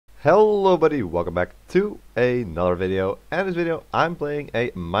Hello buddy, welcome back to another video. And in this video I'm playing a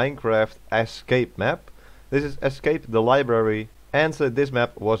Minecraft escape map. This is Escape the Library, and so this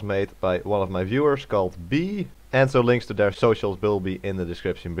map was made by one of my viewers called B. And so links to their socials will be in the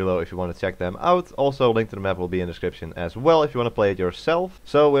description below if you want to check them out. Also link to the map will be in the description as well if you want to play it yourself.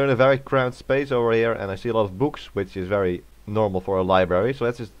 So we're in a very crowded space over here and I see a lot of books, which is very normal for a library. So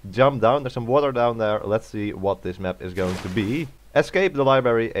let's just jump down. There's some water down there. Let's see what this map is going to be. Escape the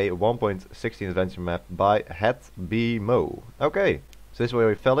Library, a 1.16 adventure map by BMO. Okay, so this is where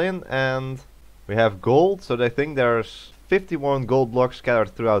we fell in, and we have gold. So I think there's 51 gold blocks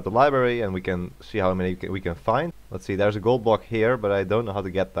scattered throughout the library, and we can see how many we can find. Let's see, there's a gold block here, but I don't know how to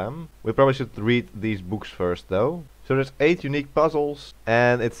get them. We probably should read these books first though. So there's 8 unique puzzles,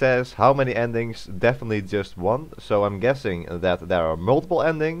 and it says how many endings, definitely just one. So I'm guessing that there are multiple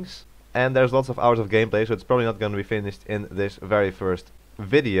endings. And there's lots of hours of gameplay, so it's probably not going to be finished in this very first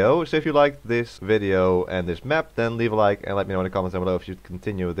video. So if you liked this video and this map, then leave a like and let me know in the comments down below if you should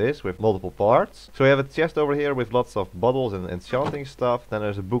continue this with multiple parts. So we have a chest over here with lots of bottles and enchanting stuff. Then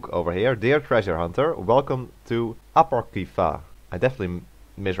there's a book over here. Dear Treasure Hunter, welcome to Apocrypha. I definitely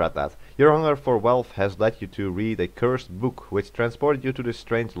misread that. Your hunger for wealth has led you to read a cursed book which transported you to this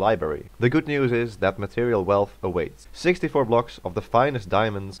strange library. The good news is that material wealth awaits. 64 blocks of the finest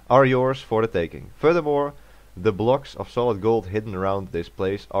diamonds are yours for the taking. Furthermore, the blocks of solid gold hidden around this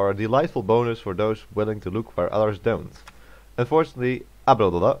place are a delightful bonus for those willing to look where others don't. Unfortunately,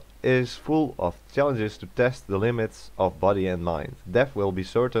 Abrodola is full of challenges to test the limits of body and mind. Death will be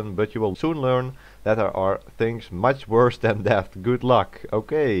certain, but you will soon learn that there are things much worse than death. Good luck.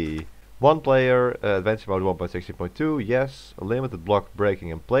 Okay. One player, adventure mode 1.16.2, yes. Limited block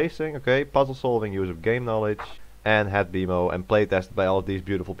breaking and placing, okay. Puzzle solving, use of game knowledge, and head BMO, and playtested by all of these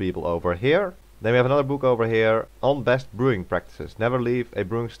beautiful people over here. Then we have another book over here on best brewing practices. Never leave a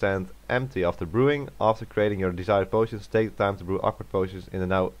brewing stand empty after brewing. After creating your desired potions, take the time to brew awkward potions in the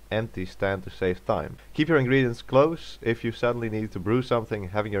now empty stand to save time. Keep your ingredients close. If you suddenly need to brew something,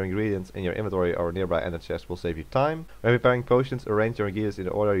 having your ingredients in your inventory or nearby ender chest will save you time. When preparing potions, arrange your ingredients in the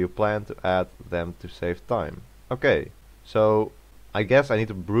order you plan to add them to save time. Okay, so I guess I need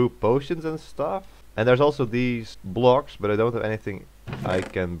to brew potions and stuff. And there's also these blocks, but I don't have anything I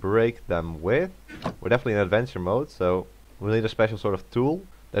can break them with. We're definitely in adventure mode, so we'll need a special sort of tool.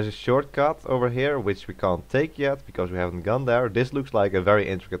 There's a shortcut over here, which we can't take yet, because we haven't gone there. This looks like a very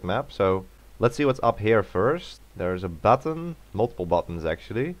intricate map, so let's see what's up here first. There's a button, multiple buttons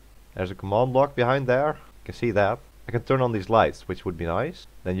actually. There's a command block behind there, you can see that. I can turn on these lights, which would be nice.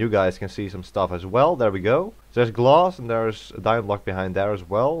 Then you guys can see some stuff as well, there we go. So there's glass, and there's a diamond block behind there as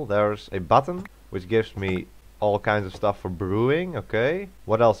well. There's a button, which gives me all kinds of stuff for brewing, okay.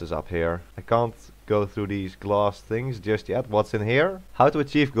 What else is up here? I can't go through these glass things just yet. What's in here? How to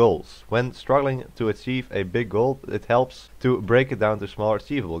achieve goals. When struggling to achieve a big goal, it helps to break it down to smaller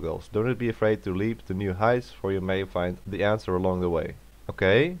achievable goals. Don't be afraid to leap to new heights, for you may find the answer along the way.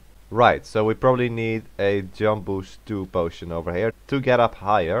 Okay. Right, so we probably need a jump boost 2 potion over here to get up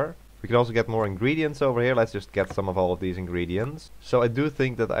higher. We can also get more ingredients over here. Let's just get some of all of these ingredients. So I do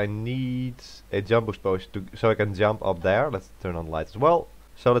think that I need a jump boost potion so I can jump up there. Let's turn on the lights as well.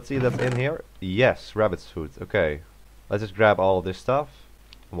 So let's see if that's in here. Yes, rabbit's food. Okay. Let's just grab all of this stuff.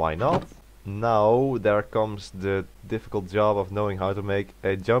 Why not? Now there comes the difficult job of knowing how to make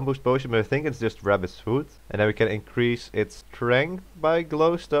a jump boost potion, but I think it's just rabbit's food. And then we can increase its strength by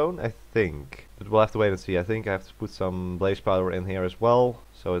glowstone, I think. But we'll have to wait and see. I think I have to put some blaze powder in here as well,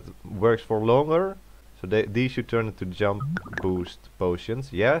 so it works for longer. So these should turn into jump boost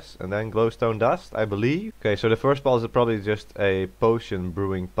potions, yes. And then glowstone dust, I believe. Okay, so the first puzzle is probably just a potion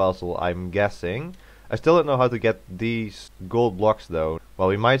brewing puzzle, I'm guessing. I still don't know how to get these gold blocks though. Well,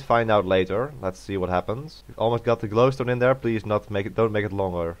 we might find out later. Let's see what happens. We've almost got the glowstone in there. Please don't make it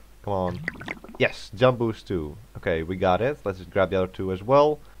longer. Come on. Yes, jump boost 2. Okay, we got it. Let's just grab the other 2 as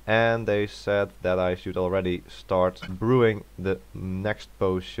well. And they said that I should already start brewing the next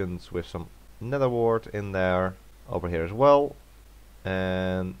potions with some nether wart in there. Over here as well.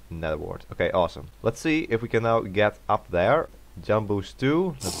 And nether wart. Okay, awesome. Let's see if we can now get up there. Jump boost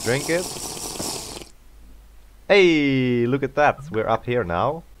 2. Let's drink it. Hey, look at that. We're up here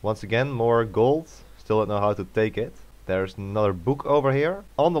now. Once again, more gold. Still don't know how to take it. There's another book over here.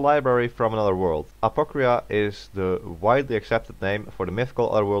 On the library from another world. Apocrypha is the widely accepted name for the mythical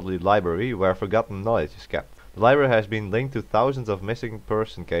otherworldly library where forgotten knowledge is kept. The library has been linked to thousands of missing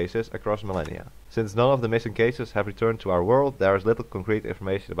person cases across millennia. Since none of the missing cases have returned to our world, there is little concrete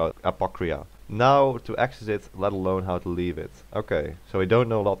information about Apocrypha. Now to access it, let alone how to leave it. Okay, so we don't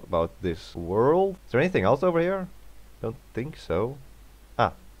know a lot about this world. Is there anything else over here? Don't think so.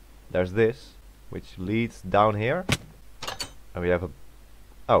 Ah, there's this, which leads down here. And we have a...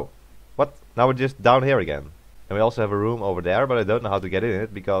 Oh, what? Now we're just down here again. And we also have a room over there, but I don't know how to get in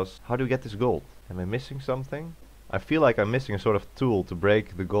it, because how do you get this gold? Am I missing something? I feel like I'm missing a sort of tool to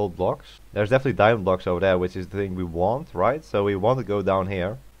break the gold blocks. There's definitely diamond blocks over there, which is the thing we want, right? So we want to go down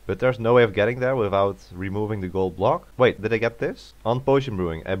here. But there's no way of getting there without removing the gold block. Wait, did I get this? On potion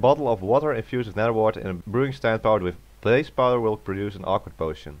brewing. A bottle of water infused with nether wart in a brewing stand powered with blaze powder will produce an awkward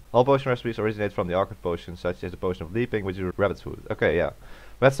potion. All potion recipes originate from the awkward potion, such as the potion of leaping, which is rabbit's food. Okay, yeah.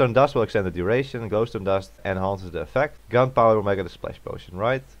 Redstone dust will extend the duration. Glowstone dust enhances the effect. Gunpowder will make it a splash potion,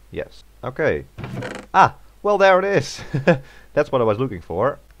 right? Yes. Okay. Ah! Well, there it is! That's what I was looking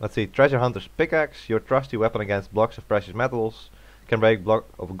for. Let's see. Treasure Hunter's Pickaxe. Your trusty weapon against blocks of precious metals. Can break block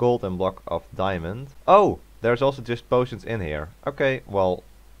of gold and block of diamond. Oh! There's also just potions in here. Okay, well...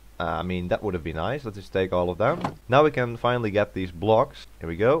 I mean, that would have been nice. Let's just take all of them. Now we can finally get these blocks. Here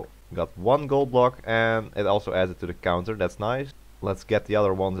we go. We got one gold block and it also adds it to the counter. That's nice. Let's get the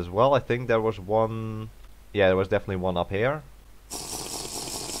other ones as well. I think there was one... Yeah, there was definitely one up here.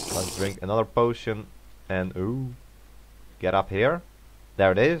 Let's drink another potion. And ooh. Get up here.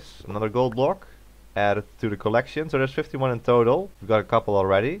 There it is. Another gold block. Added to the collection. So there's 51 in total. We've got a couple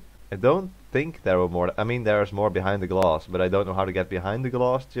already. I don't think there were more. I mean, there's more behind the glass, but I don't know how to get behind the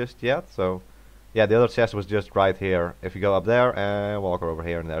glass just yet. So, yeah, the other chest was just right here. If you go up there and walk over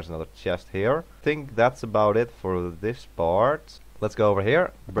here, and there's another chest here. I think that's about it for this part. Let's go over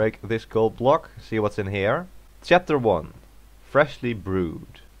here, break this gold block, see what's in here. Chapter 1, Freshly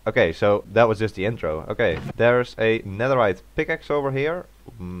Brewed. Okay, so that was just the intro. Okay, there's a netherite pickaxe over here.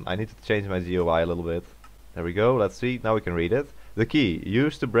 I need to change my GUI a little bit. There we go, let's see, now we can read it. The key,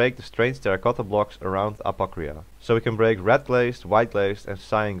 used to break the strange terracotta blocks around Apocria. So we can break red glazed, white glazed and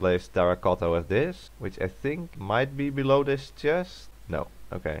cyan glazed terracotta with this, which I think might be below this chest. No,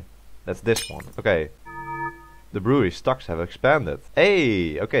 okay, that's this one. Okay, the brewery stocks have expanded.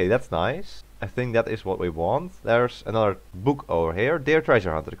 Hey, okay, that's nice. I think that is what we want. There's another book over here. Dear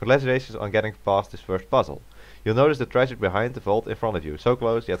Treasure Hunter, congratulations on getting past this first puzzle. You'll notice the treasure behind the vault in front of you. So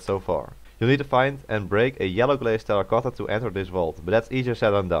close, yet so far. You'll need to find and break a yellow glazed terracotta to enter this vault, but that's easier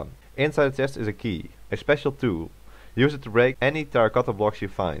said than done. Inside the chest is a key, a special tool. Use it to break any terracotta blocks you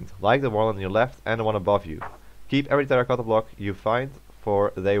find, like the one on your left and the one above you. Keep every terracotta block you find,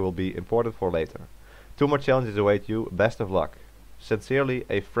 for they will be important for later. 2 more challenges await you, best of luck. Sincerely,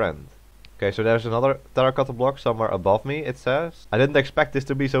 a friend. Okay, so there's another terracotta block somewhere above me, it says. I didn't expect this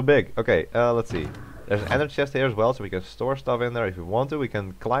to be so big. Okay, let's see. There's an ender chest here as well, so we can store stuff in there if we want to. We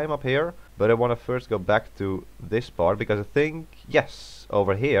can climb up here, but I want to first go back to this part, because I think, yes,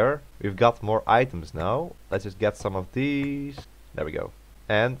 over here, we've got more items now. Let's just get some of these. There we go.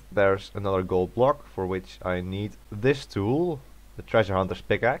 And there's another gold block, for which I need this tool, the Treasure Hunter's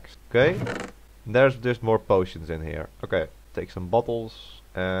Pickaxe. Okay, there's just more potions in here. Okay, take some bottles,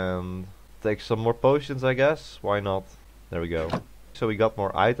 and take some more potions, I guess. Why not? There we go. So we got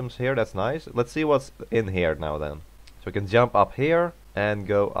more items here, that's nice. Let's see what's in here now then. So we can jump up here and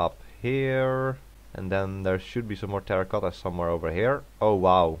go up here. And then there should be some more terracotta somewhere over here. Oh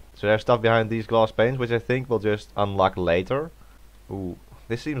wow. So there's stuff behind these glass panes, which I think we'll just unlock later. Ooh,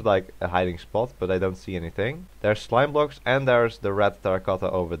 this seems like a hiding spot, but I don't see anything. There's slime blocks and there's the red terracotta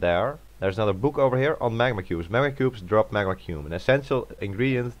over there. There's another book over here on magma cubes. Magma cubes drop magma cube, an essential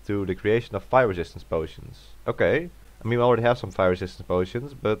ingredient to the creation of fire resistance potions. Okay. I mean, we already have some fire resistance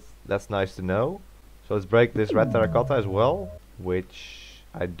potions, but that's nice to know. So let's break this red terracotta as well, which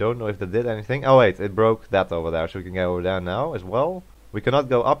I don't know if that did anything. Oh wait, it broke that over there, so we can go over there now as well. We cannot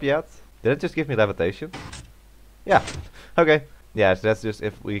go up yet. Did it just give me levitation? Yeah, okay. Yeah, so that's just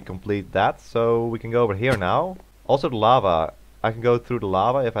if we complete that. So we can go over here now. Also the lava. I can go through the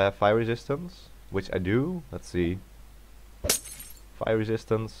lava if I have fire resistance, which I do. Let's see. Fire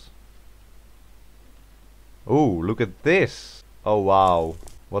resistance. Ooh, look at this! Oh wow.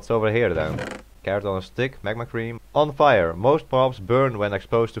 What's over here then? Carrot on a stick, magma cream. On fire. Most mobs burn when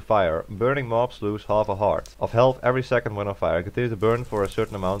exposed to fire. Burning mobs lose half a heart of health every second when on fire. Continue to burn for a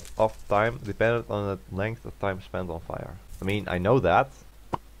certain amount of time, dependent on the length of time spent on fire. I mean, I know that.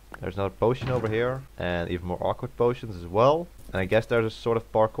 There's another potion over here, and even more awkward potions as well. And I guess there's a sort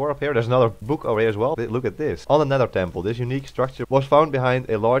of parkour up here. There's another book over here as well. Look at this. On the Nether Temple, this unique structure was found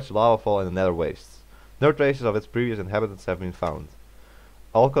behind a large lava fall in the Nether Wastes. No traces of its previous inhabitants have been found.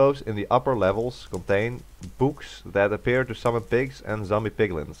 Alcoves in the upper levels contain books that appear to summon pigs and zombie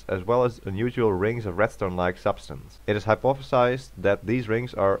piglins, as well as unusual rings of redstone-like substance. It is hypothesized that these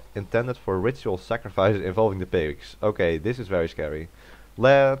rings are intended for ritual sacrifices involving the pigs. Okay, this is very scary.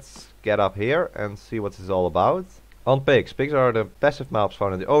 Let's get up here and see what this is all about. On pigs. Pigs are the passive mobs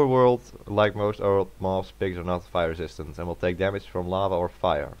found in the overworld. Like most overworld mobs, pigs are not fire resistant and will take damage from lava or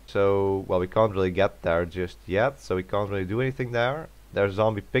fire. So, well, we can't really get there just yet, so we can't really do anything there. There's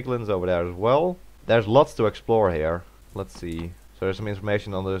zombie piglins over there as well. There's lots to explore here. Let's see. So there's some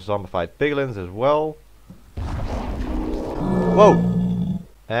information on the zombified piglins as well. Whoa!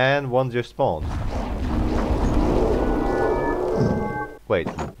 And one just spawned. Wait,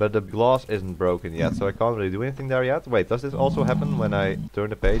 but the glass isn't broken yet, so I can't really do anything there yet. Wait, does this also happen when I turn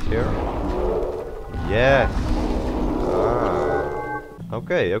the page here? Yes! Ah.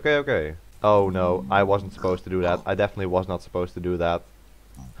 Okay, okay, okay. Oh no, I wasn't supposed to do that. I definitely was not supposed to do that.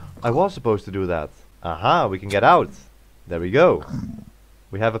 I was supposed to do that. Aha, we can get out. There we go.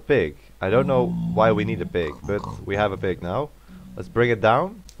 We have a pig. I don't know why we need a pig, but we have a pig now. Let's bring it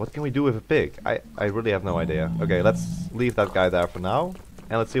down. What can we do with a pig? I really have no idea. Okay, let's leave that guy there for now.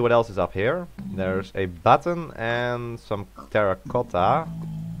 And let's see what else is up here. There's a button and some terracotta.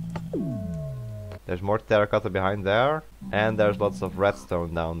 There's more terracotta behind there. And there's lots of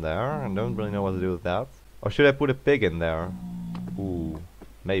redstone down there. I don't really know what to do with that. Or should I put a pig in there? Ooh,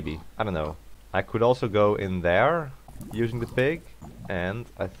 maybe. I don't know. I could also go in there using the pig. And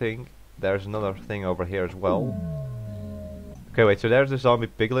I think there's another thing over here as well. Okay, wait, so there's the zombie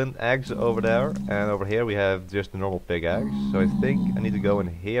piglin eggs over there, and over here we have just the normal pig eggs. So I think I need to go in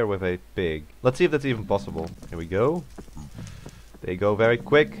here with a pig. Let's see if that's even possible. Here we go. They go very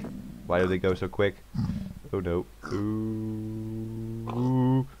quick. Why do they go so quick? Oh no.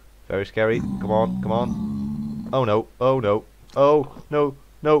 Ooh. Very scary. Come on, come on. Oh no, oh no. Oh, no,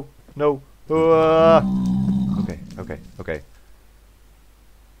 no, no. Okay, okay, okay.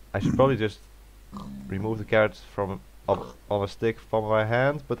 I should probably just remove the carrots from on a stick from my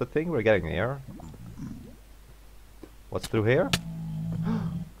hand, but I think we're getting here. What's through here?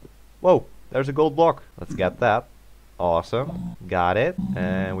 Whoa, there's a gold block. Let's get that. Awesome. Got it.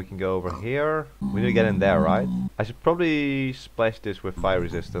 And we can go over here. We need to get in there, right? I should probably splash this with fire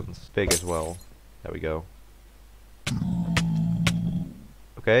resistance. Pig as well. There we go.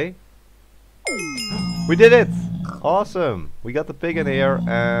 Okay. We did it! Awesome! We got the pig in here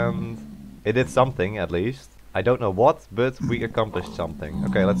and it did something at least. I don't know what, but we accomplished something.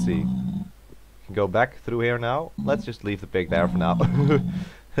 Okay, let's see. Can go back through here now. Let's just leave the pig there for now.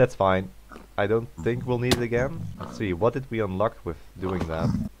 That's fine. I don't think we'll need it again. Let's see, what did we unlock with doing that?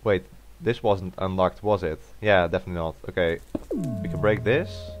 Wait, this wasn't unlocked, was it? Yeah, definitely not. Okay, we can break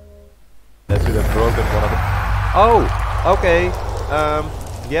this. That should have broken one of the... Oh! Okay!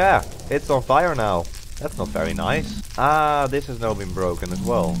 Yeah, it's on fire now. That's not very nice. Ah, this has now been broken as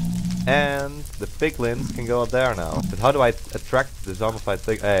well. And the piglins can go up there now. But how do I attract the zombified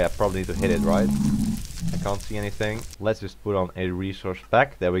pig? I probably need to hit it, right? I can't see anything. Let's just put on a resource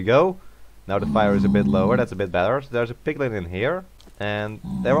pack. There we go. Now the fire is a bit lower. That's a bit better. So there's a piglin in here. And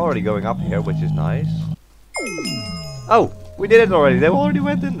they're already going up here, which is nice. Oh! We did it already. They already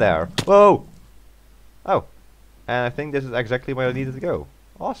went in there. Whoa! Oh. And I think this is exactly where I needed to go.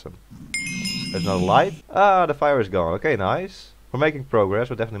 Awesome. There's another light. Ah, the fire is gone. Okay, nice. We're making progress.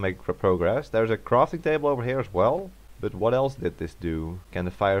 We're definitely making progress. There's a crafting table over here as well. But what else did this do? Can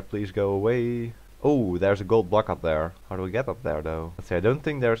the fire please go away? Oh, there's a gold block up there. How do we get up there though? Let's see, I don't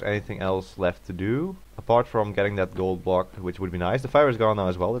think there's anything else left to do. Apart from getting that gold block, which would be nice. The fire is gone now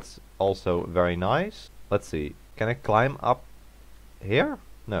as well. It's also very nice. Let's see. Can I climb up here?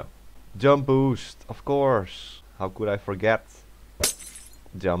 No. Jump boost, of course. How could I forget?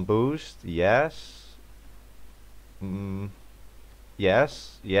 Jump boost, yes.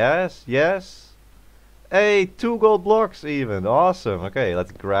 Yes, yes, yes. Hey, 2 gold blocks even. Awesome. Okay,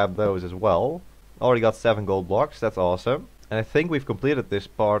 let's grab those as well. Already got 7 gold blocks. That's awesome. And I think we've completed this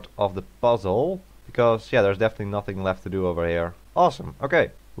part of the puzzle. Because, yeah, there's definitely nothing left to do over here. Awesome.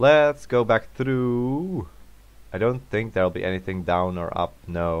 Okay, let's go back through. I don't think there'll be anything down or up.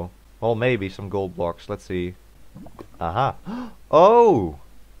 No. Well, maybe some gold blocks. Let's see. Aha. Oh!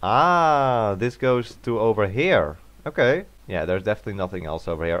 Ah, this goes to over here. Okay. Yeah, there's definitely nothing else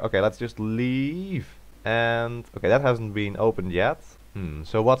over here. Okay, let's just leave. And, okay, that hasn't been opened yet.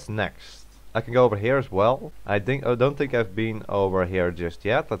 So what's next? I can go over here as well. I don't think I've been over here just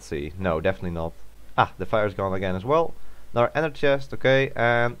yet. Let's see. No, definitely not. Ah, the fire's gone again as well. Another ender chest, okay,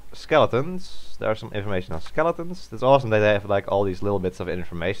 and skeletons. There's some information on skeletons. It's awesome that they have like all these little bits of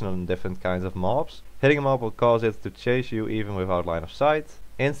information on different kinds of mobs. Hitting a mob will cause it to chase you even without line of sight.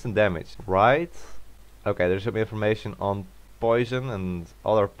 Instant damage, right? Okay, there's some information on poison and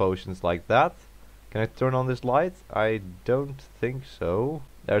other potions like that. Can I turn on this light? I don't think so.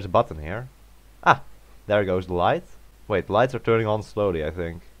 There's a button here. Ah, there goes the light. Wait, the lights are turning on slowly, I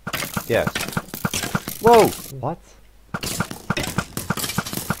think. Yes. Whoa! What?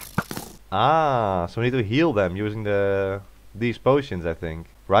 Ah, so we need to heal them using these potions, I think.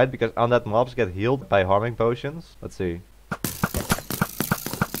 Right? Because undead mobs get healed by harming potions. Let's see.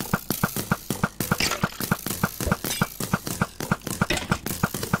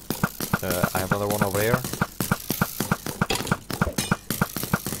 I have another one over here.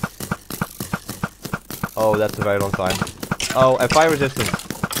 Oh, that's a very long time. Oh, and fire resistance.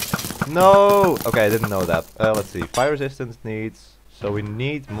 No! Okay, I didn't know that. Let's see. Fire resistance needs... So we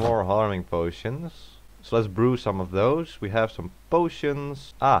need more harming potions. So let's brew some of those. We have some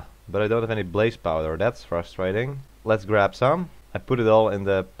potions. Ah, but I don't have any blaze powder. That's frustrating. Let's grab some. I put it all in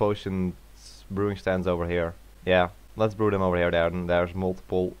the potion brewing stands over here. Yeah, let's brew them over here. There's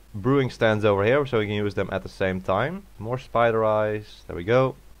multiple brewing stands over here, so we can use them at the same time. More spider eyes. There we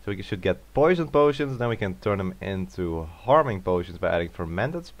go. So we should get poison potions, then we can turn them into harming potions by adding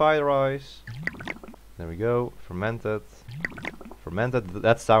fermented spider eyes. There we go, fermented. Fermented,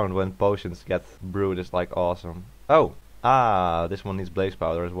 that sound when potions get brewed is like awesome. Oh, this one needs blaze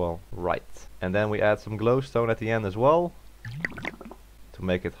powder as well. Right. And then we add some glowstone at the end as well. To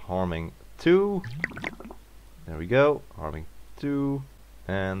make it harming 2. There we go, harming 2.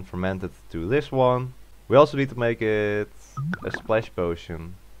 And fermented to this one. We also need to make it a splash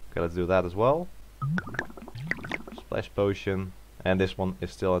potion. Okay, let's do that as well. Splash potion. And this one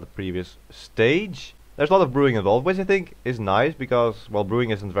is still at the previous stage. There's a lot of brewing involved, which I think is nice because, well, brewing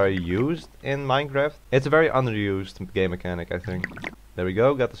isn't very used in Minecraft. It's a very underused game mechanic, I think. There we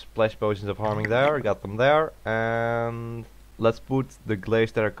go, got the splash potions of harming there, got them there. And let's put the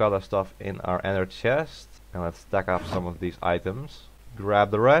glazed terracotta stuff in our ender chest. And let's stack up some of these items.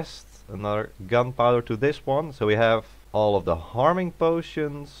 Grab the rest. Another gunpowder to this one. So we have all of the harming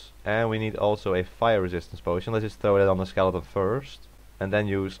potions, and we need also a fire resistance potion. Let's just throw that on the skeleton first, and then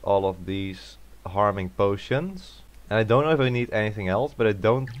use all of these harming potions. And I don't know if we need anything else, but I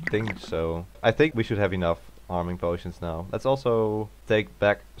don't think so. I think we should have enough harming potions now. Let's also take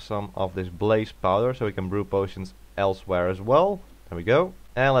back some of this blaze powder so we can brew potions elsewhere as well. There we go.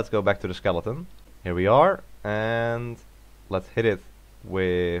 And let's go back to the skeleton. Here we are, and let's hit it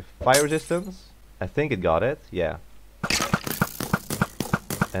with fire resistance. I think it got it, yeah.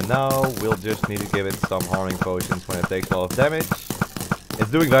 And now we'll just need to give it some harming potions when it takes a lot of damage.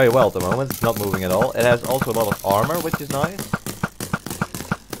 It's doing very well at the moment, it's not moving at all. It has also a lot of armor, which is nice.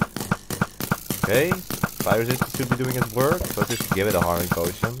 Okay, fire resistance should be doing its work, so just give it a harming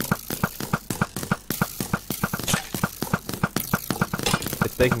potion.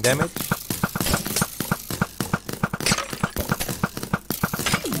 It's taking damage.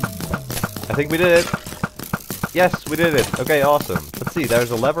 I think we did it. Yes, we did it. Okay, awesome. Let's see,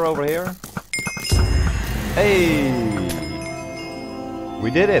 there's a lever over here. Hey!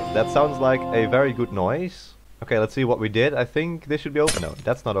 We did it. That sounds like a very good noise. Okay, let's see what we did. I think this should be open. No,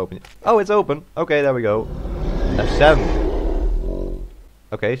 that's not open yet. Oh, it's open. Okay, there we go. Ascend.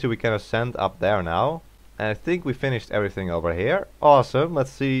 Okay, so we can ascend up there now. And I think we finished everything over here. Awesome.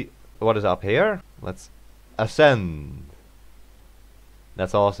 Let's see what is up here. Let's ascend.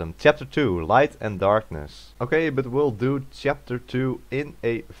 That's awesome. Chapter 2, Light and Darkness. Okay, but we'll do Chapter 2 in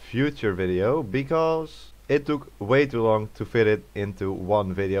a future video because it took way too long to fit it into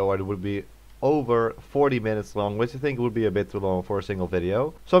one video, or it would be over 40 minutes long, which I think would be a bit too long for a single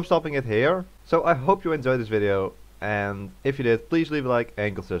video. So I'm stopping it here. So I hope you enjoyed this video, and if you did, please leave a like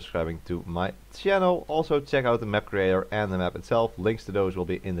and consider subscribing to my channel. Also check out the map creator and the map itself. Links to those will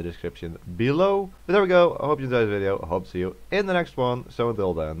be in the description below. But there we go. I hope you enjoyed this video. I hope to see you in the next one. So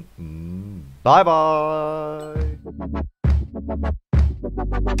until then, bye bye.